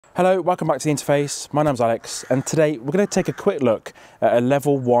Hello, welcome back to the interface. My name's Alex, and today we're going to take a quick look at a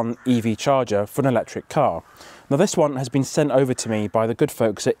level 1 EV charger for an electric car. Now this one has been sent over to me by the good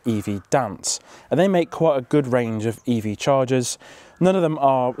folks at EVDANCE, and they make quite a good range of EV chargers. None of them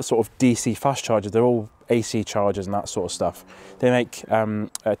are sort of DC fast chargers, they're all AC chargers and that sort of stuff. They make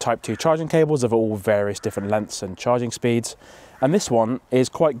type 2 charging cables of all various different lengths and charging speeds. And this one is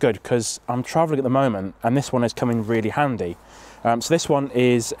quite good because I'm traveling at the moment and this one is coming really handy. So this one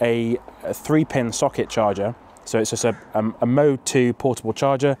is a 3-pin socket charger. So it's just a mode 2 portable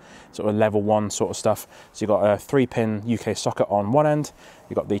charger, sort of level 1 sort of stuff. So you've got a 3-pin UK socket on one end,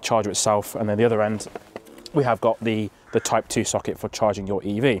 you've got the charger itself, and then the other end we have got the type 2 socket for charging your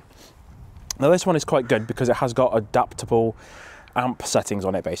EV. Now this one is quite good because it has got adaptable amp settings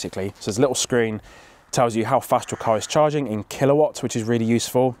on it basically. So there's a little screen, tells you how fast your car is charging in kilowatts, which is really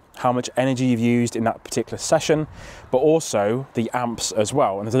useful, how much energy you've used in that particular session, but also the amps as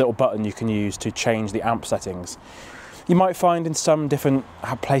well. And there's a little button you can use to change the amp settings. You might find in some different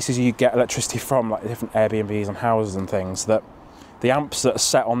places you get electricity from, like different Airbnbs and houses and things, that the amps that are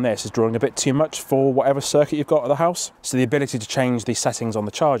set on this is drawing a bit too much for whatever circuit you've got at the house. So the ability to change the settings on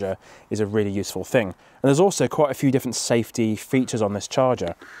the charger is a really useful thing. And there's also quite a few different safety features on this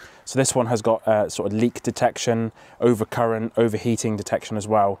charger. So this one has got sort of leak detection, overcurrent, overheating detection as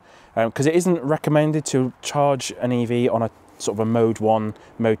well. Because it isn't recommended to charge an EV on a sort of a mode 1,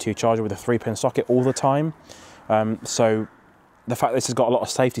 mode 2 charger with a 3-pin socket all the time. So the fact that this has got a lot of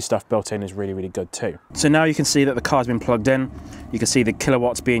safety stuff built in is really, really good too. So now you can see that the car's been plugged in. You can see the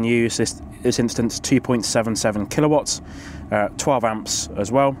kilowatts being used, this instance 2.77 kilowatts, 12 amps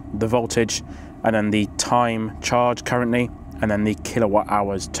as well, the voltage, and then the time charge currently, and then the kilowatt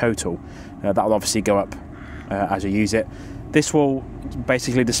hours total. That'll obviously go up as you use it. This will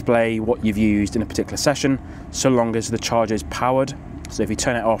basically display what you've used in a particular session, so long as the charger is powered. So if you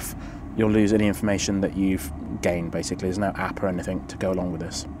turn it off, you'll lose any information that you've gained, basically. There's no app or anything to go along with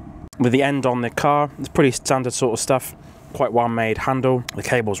this. With the end on the car, it's pretty standard sort of stuff, quite well-made handle. The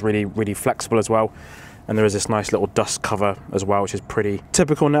cable's really, really flexible as well. And there is this nice little dust cover as well, which is pretty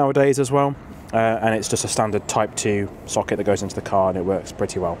typical nowadays as well. And it's just a standard type 2 socket that goes into the car and it works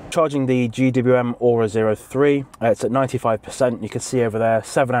pretty well. Charging the GWM Aura 03, it's at 95%. You can see over there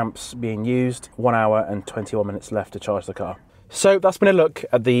 7 amps being used, 1 hour and 21 minutes left to charge the car. So that's been a look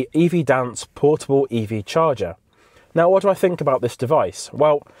at the EVDANCE portable EV charger. Now what do I think about this device?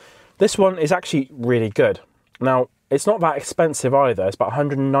 Well, this one is actually really good. Now it's not that expensive either, it's about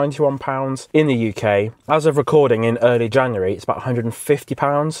 £191 in the UK. As of recording in early January, it's about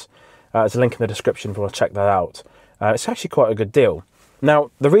 £150. There's a link in the description if you want to check that out. It's actually quite a good deal. Now,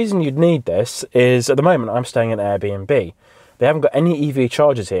 the reason you'd need this is, at the moment, I'm staying in Airbnb. They haven't got any EV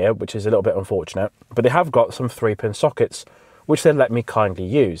chargers here, which is a little bit unfortunate, but they have got some 3-pin sockets, which they let me kindly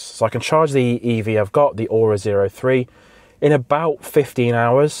use. So I can charge the EV I've got, the Aura 03, in about 15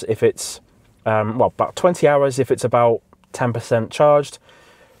 hours if it's, well, about 20 hours if it's about 10% charged,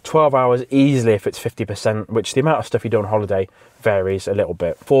 12 hours easily if it's 50%, which the amount of stuff you do on holiday varies a little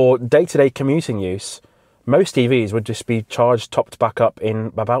bit. For day-to-day commuting use, most EVs would just be charged topped back up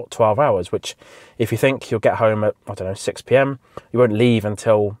in about 12 hours, which if you think you'll get home at, I don't know, 6 PM, you won't leave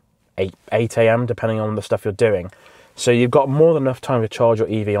until 8 AM, depending on the stuff you're doing. So you've got more than enough time to charge your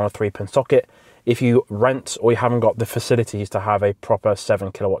EV on a 3-pin socket if you rent or you haven't got the facilities to have a proper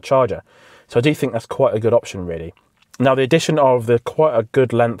 7 kilowatt charger. So I do think that's quite a good option, really. Now, the addition of the quite a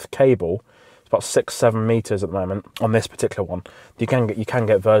good length cable, it's about 6-7 meters at the moment on this particular one. You can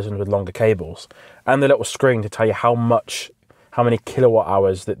get versions with longer cables, and the little screen to tell you how many kilowatt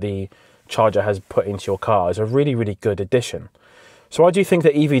hours that the charger has put into your car is a really, really good addition. So I do think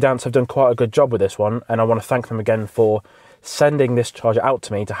that EVDANCE have done quite a good job with this one, and I want to thank them again for sending this charger out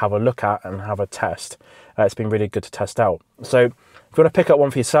to me to have a look at and have a test. It's been really good to test out. So if you want to pick up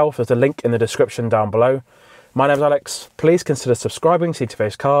one for yourself, there's a link in the description down below. My name's Alex. Please consider subscribing to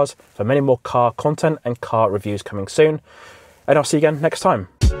Interface Cars for many more car content and car reviews coming soon. And I'll see you again next time.